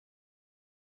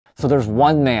So there's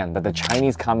one man that the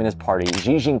Chinese Communist Party,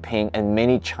 Xi Jinping, and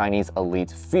many Chinese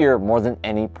elites fear more than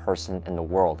any person in the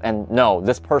world. And no,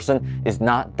 this person is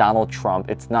not Donald Trump,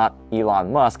 it's not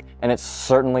Elon Musk, and it's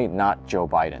certainly not Joe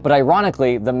Biden. But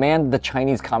ironically, the man the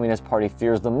Chinese Communist Party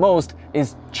fears the most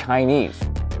is Chinese.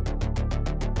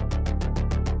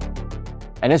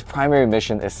 And his primary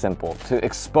mission is simple: to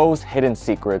expose hidden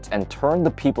secrets and turn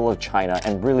the people of China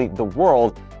and really the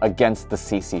world against the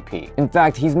CCP. In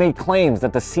fact, he's made claims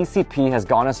that the CCP has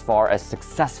gone as far as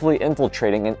successfully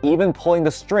infiltrating and even pulling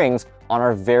the strings on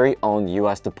our very own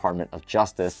US Department of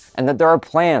Justice, and that there are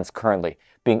plans currently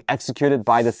being executed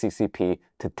by the CCP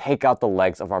to take out the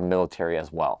legs of our military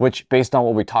as well. Which, based on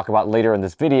what we talk about later in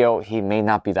this video, he may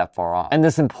not be that far off. And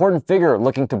this important figure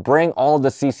looking to bring all of the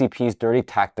CCP's dirty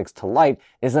tactics to light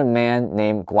is a man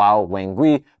named Guo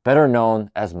Wengui, better known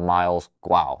as Miles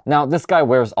Guo. Now, this guy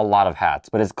wears a lot of hats,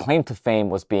 but his claim to fame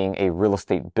was being a real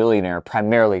estate billionaire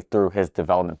primarily through his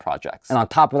development projects. And on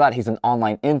top of that, he's an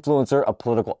online influencer, a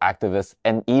political activist,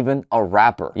 and even a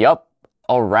rapper. Yup,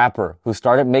 a rapper who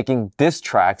started making diss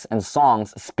tracks and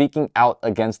songs speaking out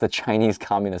against the Chinese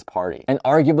Communist Party. And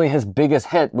arguably his biggest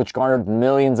hit, which garnered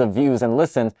millions of views and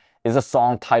listens, is a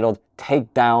song titled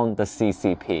Take Down the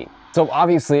CCP. So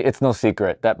obviously it's no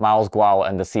secret that Miles Guo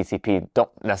and the CCP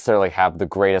don't necessarily have the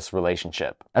greatest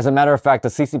relationship. As a matter of fact, the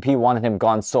CCP wanted him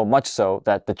gone so much so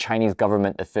that the Chinese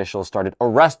government officials started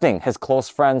arresting his close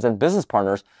friends and business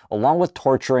partners, along with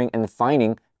torturing and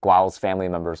fining Guo's family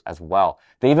members as well.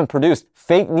 They even produced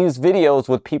fake news videos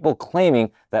with people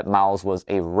claiming that Miles was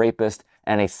a rapist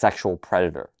and a sexual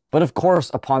predator. But of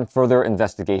course, upon further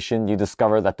investigation, you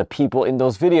discover that the people in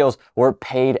those videos were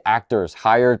paid actors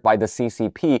hired by the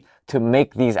CCP to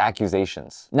make these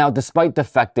accusations. Now, despite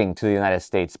defecting to the United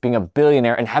States, being a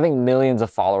billionaire, and having millions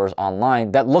of followers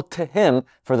online that look to him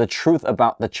for the truth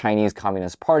about the Chinese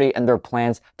Communist Party and their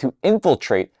plans to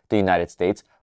infiltrate the United States,